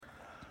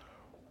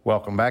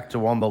Welcome back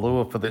to On the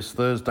Lure for this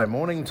Thursday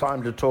morning.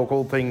 Time to talk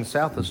all things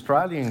South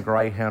Australian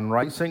greyhound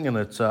racing, and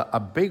it's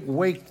a big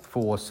week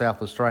for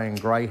South Australian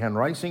greyhound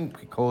racing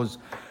because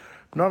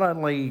not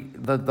only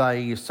that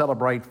they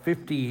celebrate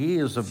 50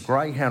 years of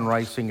greyhound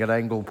racing at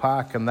Angle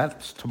Park, and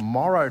that's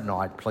tomorrow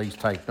night, please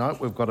take note.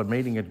 We've got a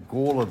meeting at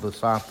Gawler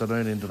this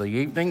afternoon into the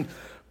evening,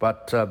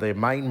 but their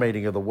main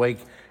meeting of the week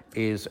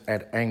is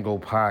at Angle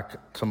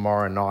Park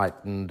tomorrow night.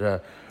 And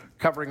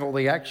covering all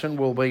the action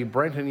will be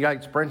Brenton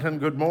Yates. Brenton,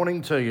 good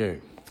morning to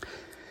you.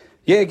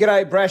 Yeah,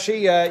 g'day,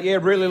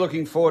 Brashy. Really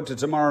looking forward to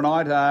tomorrow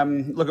night.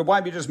 Look, it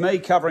won't be just me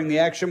covering the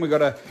action. We've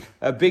got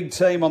a big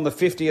team on the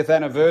 50th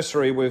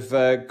anniversary. We've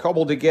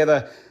cobbled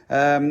together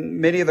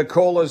many of the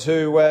callers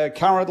who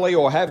currently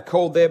or have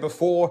called there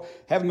before.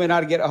 Haven't been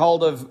able to get a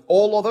hold of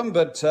all of them,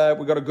 but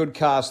we've got a good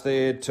cast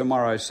there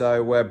tomorrow.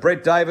 So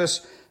Brett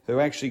Davis, who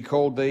actually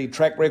called the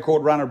track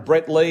record runner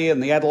Brett Lee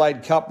and the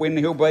Adelaide Cup win,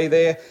 he'll be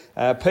there.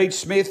 Pete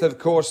Smith, of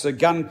course, the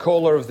gun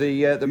caller of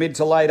the mid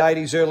to late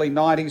 80s, early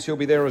 90s, he'll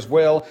be there as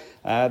well.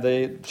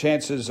 The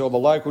chances or the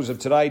locals of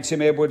today,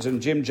 Tim Edwards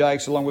and Jim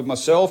Jakes, along with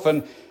myself.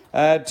 And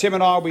Tim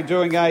and I will be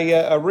doing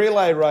a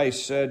relay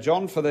race,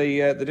 John, for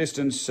the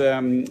distance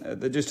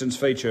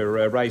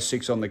feature, race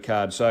 6 on the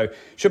card. So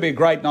should be a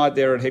great night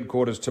there at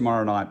headquarters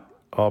tomorrow night.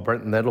 Oh,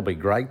 Brenton, that'll be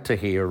great to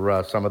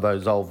hear some of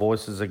those old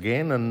voices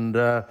again.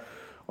 And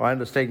I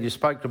understand you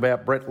spoke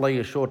about Brett Lee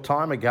a short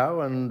time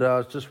ago, and I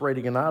was just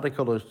reading an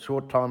article a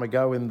short time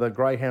ago in the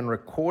Greyhound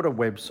Recorder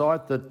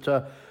website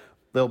that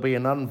there'll be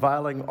an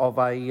unveiling of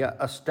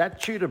a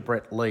statue to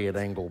Brett Lee at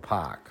Angle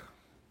Park.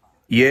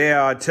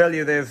 Yeah, I tell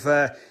you, they've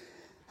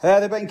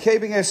been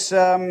keeping us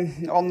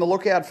on the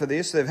lookout for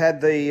this. They've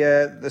had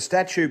the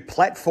statue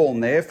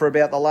platform there for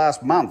about the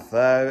last month.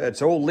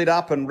 It's all lit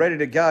up and ready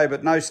to go,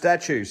 but no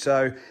statue.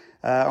 So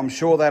I'm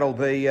sure that'll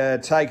be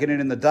taken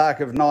in the dark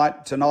of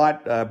night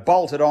tonight,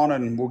 bolted on,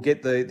 and we'll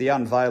get the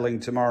unveiling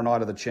tomorrow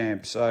night of the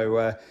champ.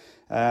 So,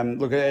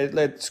 look,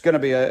 it's going to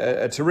be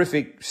a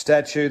terrific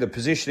statue. The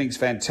positioning's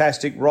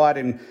fantastic, right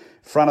in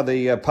front of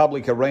the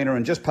public arena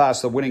and just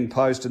past the winning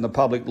post in the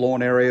public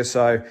lawn area.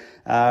 So,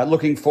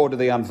 looking forward to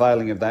the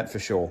unveiling of that for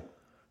sure.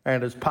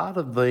 And as part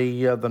of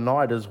the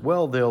night as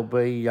well, there'll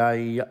be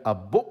a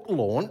book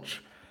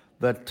launch.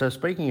 That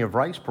speaking of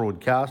race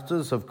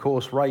broadcasters, of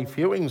course, Ray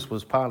Fewings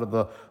was part of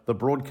the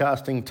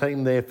broadcasting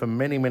team there for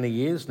many, many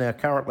years, now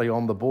currently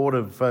on the board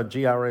of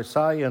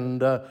GRSA,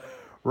 and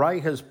Ray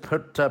has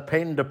put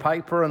pen to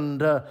paper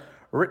and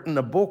written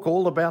a book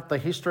all about the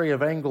history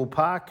of Angle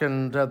Park,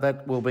 and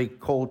that will be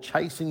called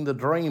Chasing the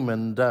Dream,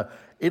 and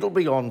it'll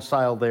be on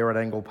sale there at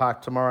Angle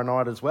Park tomorrow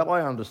night as well,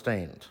 I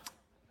understand.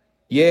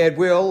 Yeah, it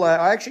will.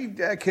 I actually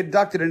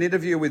conducted an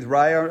interview with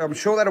Ray. I'm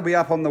sure that'll be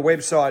up on the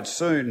website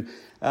soon.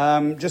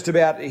 Just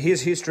about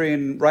his history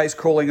in race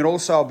calling and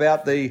also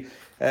about the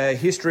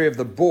history of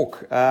the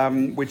book,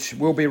 which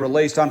will be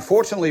released.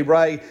 Unfortunately,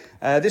 Ray,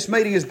 this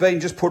meeting has been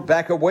just put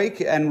back a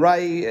week, and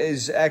Ray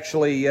is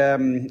actually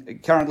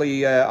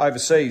currently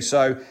overseas,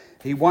 so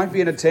he won't be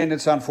in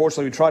attendance,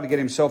 unfortunately. We tried to get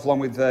himself along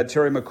with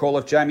Terry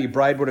McAuliffe, Jamie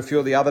Braidwood, a few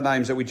of the other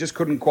names that we just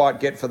couldn't quite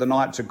get for the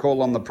night to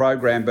call on the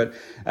program. But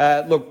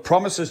look,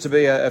 promises to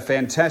be a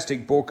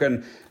fantastic book.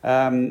 And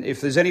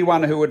if there's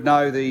anyone who would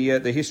know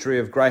the history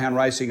of greyhound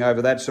racing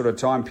over that sort of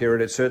time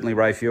period, it's certainly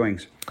Ray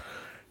Fewings.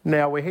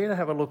 Now, we're here to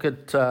have a look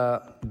at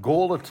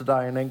Gawler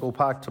today in Angle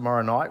Park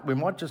tomorrow night. We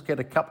might just get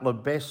a couple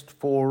of best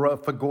for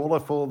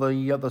Gawler for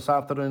this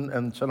afternoon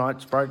and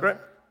tonight's program.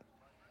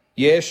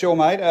 Yeah, sure,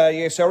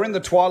 mate. So we're in the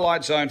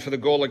twilight zone for the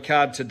Gawler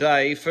card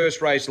today.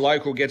 First race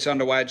local gets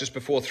underway at just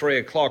before 3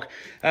 o'clock.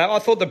 I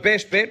thought the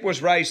best bet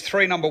was race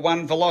 3, number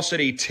 1,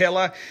 Velocity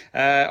Teller.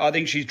 I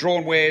think she's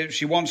drawn where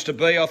she wants to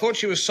be. I thought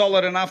she was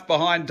solid enough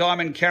behind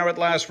Diamond Carrot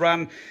last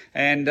run.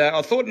 And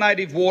I thought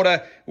Native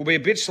Water will be a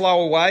bit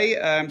slow away.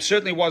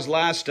 Certainly was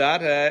last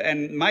start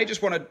and may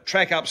just want to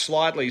track up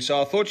slightly.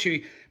 So I thought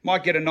she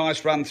might get a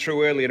nice run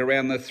through early at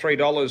around the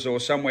 $3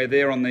 or somewhere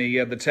there on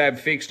the tab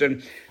fixed.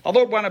 And I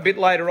thought one a bit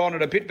later on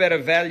at a bit better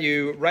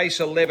value, race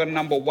 11,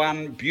 number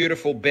 1,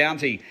 Beautiful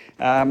Bounty.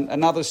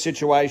 Another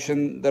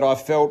situation that I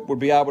felt would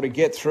be able to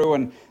get through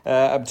and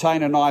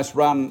obtain a nice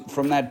run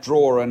from that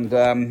draw, and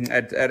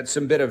at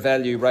some better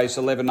value, race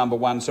 11, number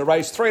 1. So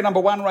race 3, number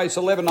 1, race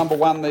 11, number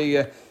 1,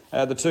 the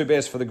two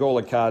best for the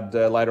Gawler card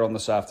later on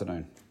this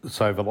afternoon.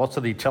 So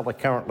Velocity Teller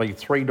currently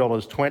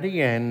 $3.20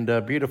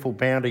 and Beautiful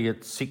Bounty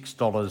at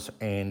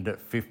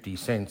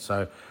 $6.50.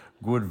 So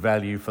good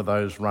value for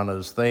those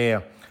runners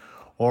there.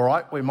 All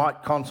right, we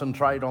might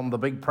concentrate on the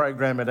big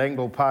program at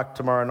Angle Park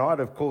tomorrow night.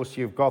 Of course,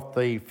 you've got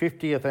the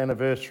 50th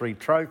anniversary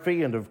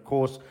trophy, and of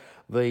course,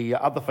 the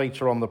other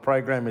feature on the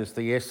program is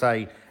the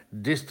SA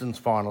distance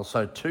final.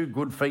 So two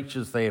good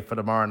features there for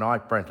tomorrow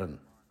night, Brenton.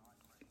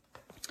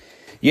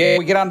 Yeah,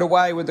 we get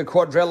underway with the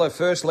Quadrella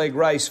first leg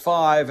race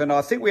 5, and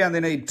I think we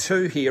only need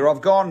 2 here.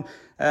 I've gone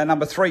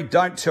Number 3,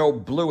 Don't Tell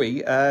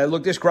Bluey.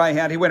 Look, this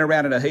greyhound, he went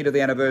around in a heat of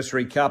the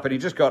Anniversary Cup and he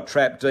just got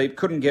trapped deep,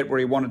 couldn't get where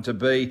he wanted to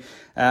be.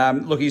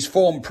 Look, his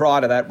form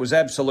prior to that was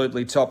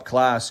absolutely top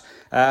class.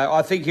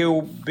 I think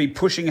he'll be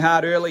pushing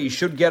hard early. He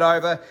should get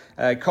over.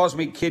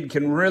 Cosmic Kid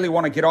can really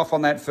want to get off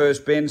on that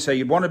first bend, so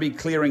you'd want to be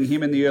clearing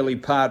him in the early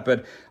part.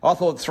 But I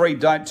thought 3,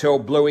 Don't Tell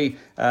Bluey,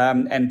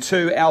 and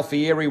 2,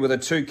 Alfieri were the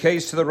 2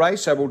 keys to the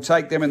race, so we'll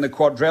take them in the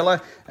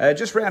quadrella.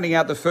 Just rounding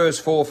out the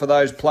first 4 for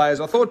those players.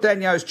 I thought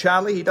Daniel's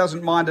Charlie, he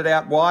doesn't mind it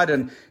out wide,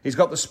 and he's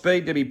got the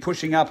speed to be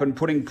pushing up and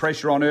putting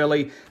pressure on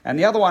early. And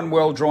the other one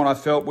well drawn, I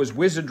felt, was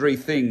Wizardry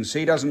Things.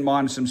 He doesn't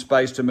mind some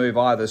space to move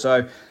either.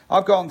 So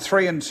I've gone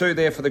 3 and 2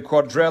 there for the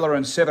quadrella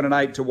and 7 and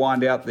 8 to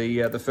wind out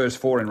the first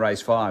 4 in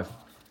race 5.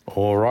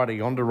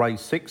 Alrighty, on to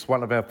race 6,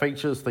 one of our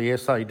features, the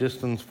SA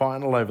Distance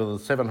Final over the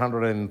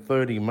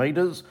 730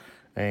 metres.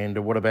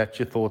 And what about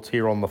your thoughts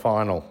here on the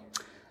final?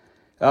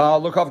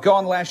 Look, I've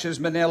gone Lashes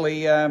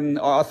Manelli.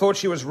 I thought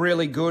she was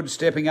really good,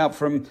 stepping up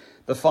from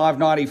the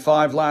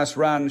 595 last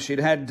run. She'd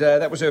had,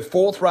 that was her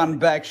 4th run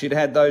back. She'd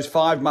had those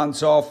 5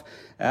 months off.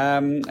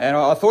 And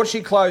I thought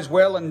she closed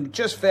well and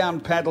just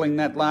found paddling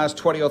that last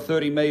 20 or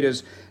 30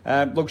 metres.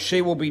 Look,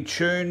 she will be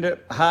tuned,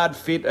 hard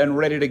fit and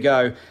ready to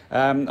go.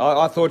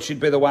 I thought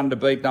she'd be the one to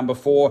beat, number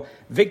 4.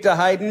 Victor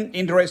Hayden,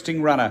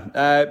 interesting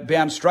runner.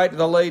 Bounced straight to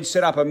the lead,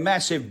 set up a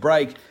massive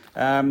break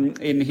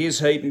in his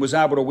heat and was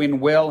able to win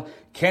well.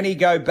 Can he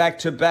go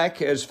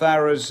back-to-back as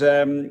far as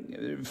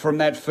from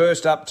that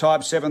first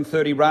up-type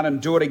 7:30 run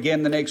and do it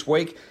again the next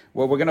week?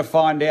 Well, we're going to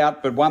find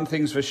out, but one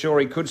thing's for sure,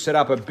 he could set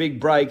up a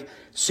big break.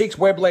 6,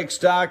 Weblex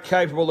Star,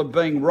 capable of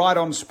being right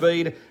on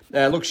speed.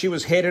 Look, she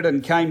was headed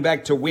and came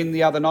back to win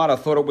the other night. I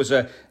thought it was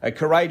a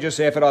courageous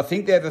effort. I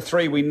think they're the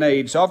 3 we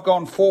need. So I've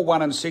gone 4,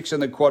 1 and 6 in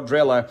the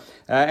quadrella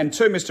and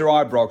 2 Mr.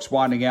 Ibrox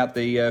winding out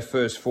the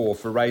first 4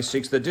 for race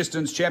 6, the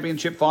Distance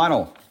Championship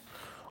Final.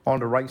 On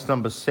to race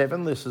number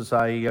 7. This is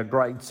a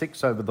grade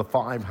 6 over the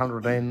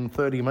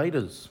 530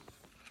 metres.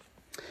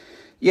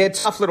 Yeah,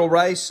 tough little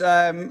race.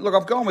 Look,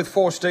 I've gone with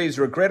 4 Steve's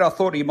Regret. I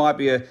thought he might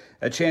be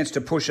a chance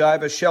to push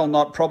over. Shall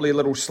Not, probably a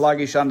little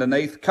sluggish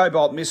underneath.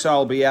 Cobalt Missile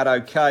will be out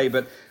okay,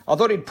 but I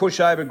thought he'd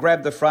push over,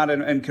 grab the front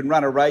and can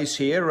run a race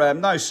here.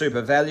 No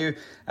super value.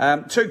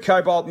 2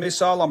 Cobalt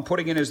Missile I'm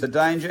putting in as the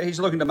danger. He's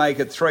looking to make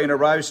it 3 in a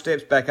row.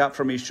 Steps back up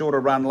from his shorter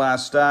run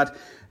last start.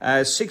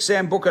 6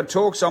 Zambuca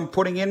Talks I'm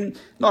putting in.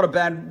 Not a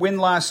bad win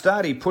last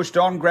start. He pushed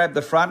on, grabbed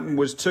the front and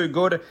was too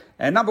good.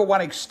 And number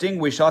 1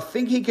 Extinguish. I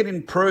think he can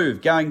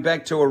improve going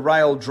back to a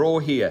rail draw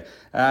here.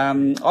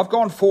 I've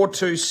gone 4,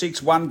 2,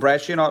 6, 1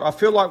 Brash. And I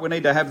feel like we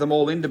need to have them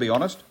all in, to be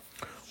honest.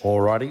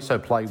 Alrighty, so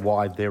play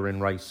wide there in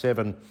race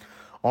 7.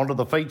 On to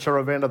the feature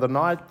event of the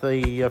night,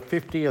 the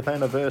 50th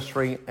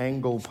anniversary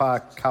Angle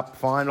Park Cup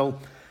Final.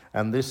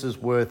 And this is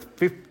worth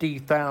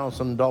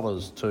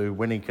 $50,000 to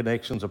Winning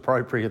Connections,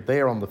 appropriate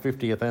there on the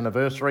 50th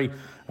anniversary.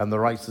 And the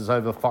race is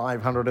over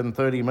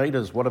 530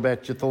 metres. What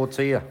about your thoughts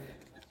here?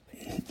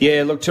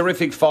 Yeah, look,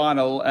 terrific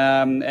final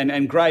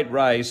and great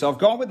race. I've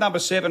gone with number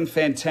 7,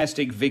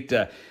 Fantastic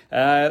Victor.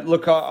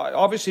 Look,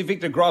 obviously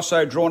Victor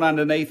Grosso drawn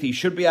underneath. He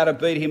should be able to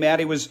beat him out.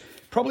 He was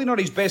probably not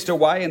his best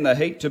away in the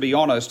heat, to be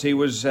honest. He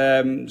was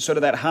sort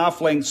of that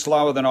half length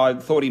slower than I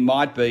thought he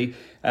might be.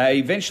 He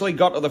eventually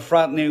got to the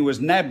front and he was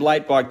nabbed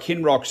late by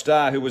Kinrock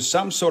Star, who was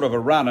some sort of a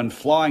run and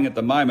flying at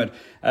the moment.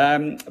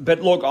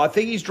 But look, I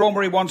think he's drawn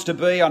where he wants to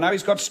be. I know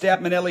he's got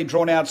Stout Manelli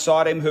drawn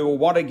outside him who will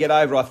want to get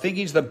over. I think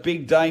he's the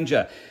big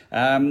danger.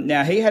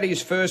 Now, he had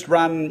his first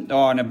run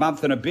in a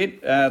month and a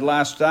bit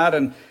last start,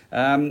 and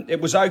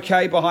it was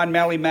okay behind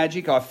Mally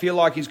Magic. I feel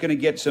like he's going to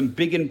get some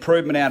big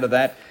improvement out of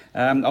that.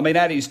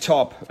 At his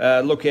top,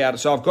 look out.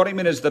 So I've got him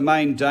in as the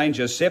main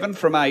danger. 7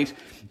 from 8.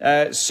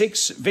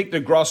 6, Victor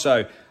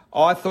Grosso.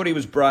 I thought he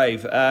was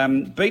brave.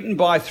 Beaten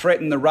by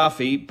Threaten the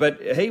Roughie,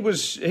 but he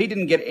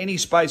didn't get any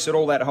space at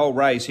all that whole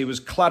race. He was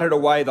cluttered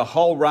away the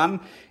whole run.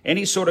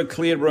 Any sort of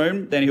clear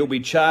room, then he'll be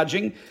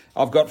charging.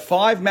 I've got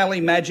 5 Mally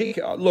Magic.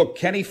 Look,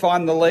 can he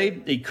find the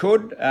lead? He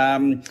could.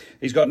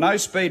 He's got no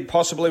speed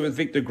possibly with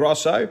Victor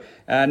Grosso.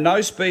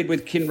 No speed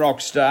with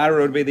Kinrock Star.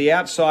 It'll be the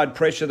outside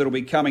pressure that'll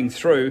be coming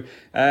through.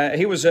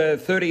 He was a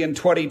 30 and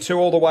 22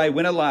 all the way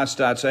winner last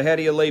start, so how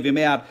do you leave him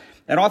out?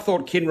 And I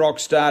thought Kinrock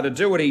Star, to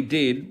do what he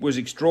did, was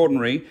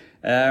extraordinary.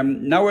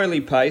 No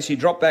early pace. He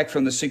dropped back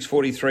from the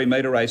 6:43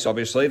 metre race,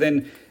 obviously.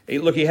 Then,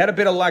 he had a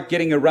bit of luck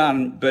getting a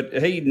run, but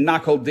he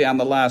knuckled down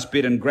the last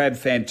bit and grabbed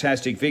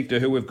Fantastic Victor,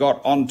 who we've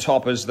got on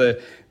top as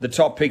the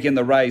top pick in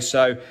the race.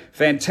 So,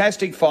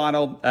 fantastic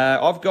final.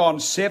 I've gone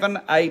 7,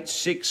 8,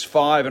 6,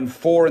 5 and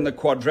 4 in the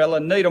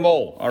quadrella. Need them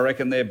all, I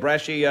reckon there,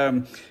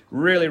 Brashy.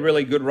 Really,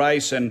 really good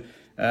race. And,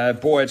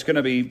 boy, it's going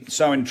to be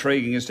so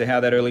intriguing as to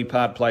how that early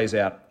part plays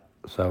out.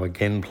 So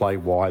again, play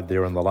wide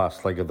there in the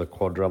last leg of the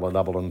quadrella,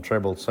 double and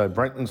treble. So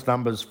Brenton's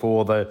numbers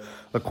for the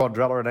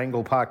quadrella at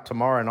Angle Park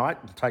tomorrow night.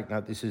 Take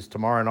note, this is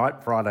tomorrow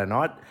night, Friday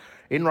night.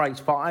 In race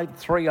 5,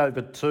 3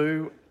 over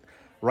 2.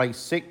 Race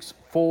 6,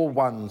 4,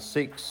 1,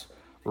 6.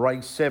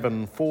 Race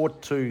 7, 4,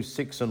 2,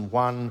 6 and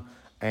 1.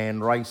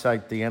 And race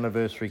 8, the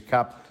Anniversary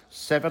Cup,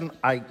 7,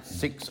 8,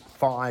 6,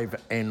 5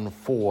 and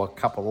 4,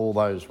 couple all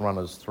those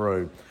runners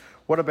through.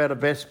 What about a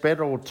best bet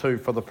or two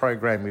for the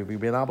program? Have you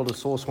been able to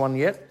source one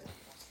yet?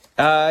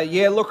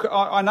 Yeah, look,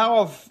 I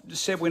know I've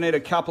said we need a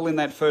couple in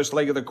that first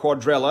leg of the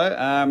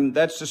quadrella.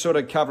 That's to sort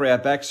of cover our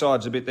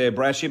backsides a bit there,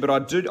 Brashy. But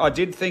I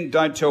did think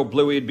Don't Tell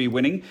Bluey would be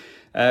winning.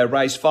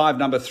 Race 5,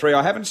 number 3.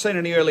 I haven't seen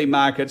any early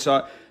markets.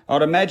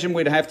 I'd imagine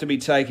we'd have to be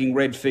taking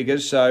red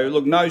figures. So,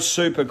 look, no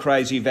super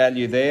crazy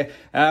value there.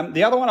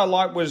 The other one I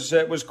liked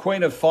was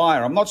Queen of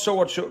Fire. I'm not sure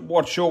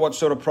what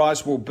sort of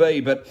price will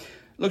be, but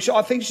look,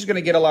 I think she's going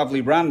to get a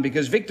lovely run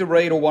because Victor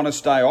Reid will want to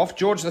stay off.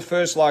 George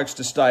I likes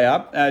to stay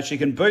up. She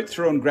can boot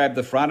through and grab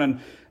the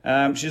front,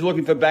 and she's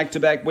looking for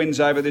back-to-back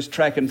wins over this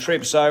track and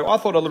trip. So I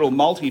thought a little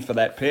multi for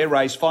that pair.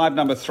 Race 5,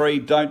 number 3,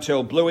 Don't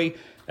Tell Bluey.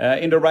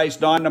 Into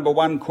race 9, number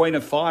 1, Queen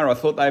of Fire. I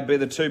thought they'd be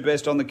the two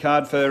best on the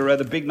card for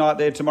the big night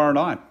there tomorrow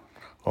night.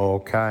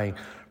 Okay.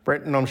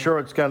 Brenton, I'm sure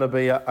it's going to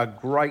be a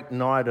great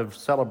night of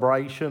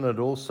celebration and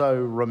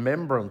also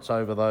remembrance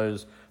over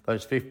those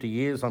 50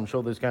 years. I'm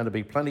sure there's going to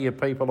be plenty of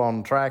people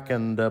on track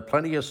and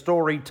plenty of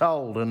story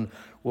told, and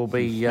will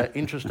be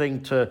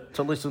interesting to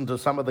listen to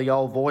some of the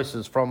old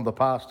voices from the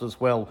past as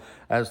well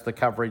as the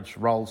coverage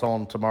rolls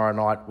on tomorrow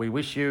night. We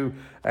wish you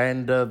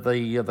and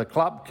the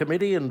club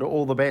committee and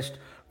all the best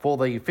for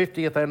the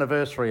 50th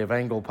anniversary of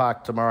Angle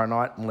Park tomorrow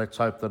night, and let's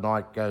hope the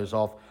night goes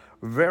off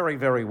very,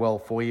 very well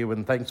for you,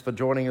 and thanks for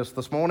joining us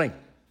this morning.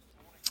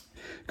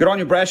 Good on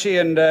you, Brashy,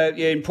 and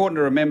important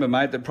to remember,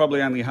 mate, that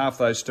probably only half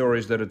those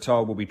stories that are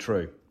told will be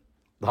true.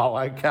 Oh,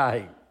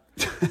 okay.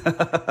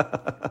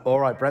 All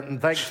right, Brenton,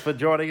 thanks for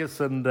joining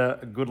us, and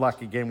good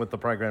luck again with the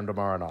program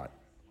tomorrow night.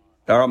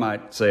 All right,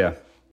 mate. See ya.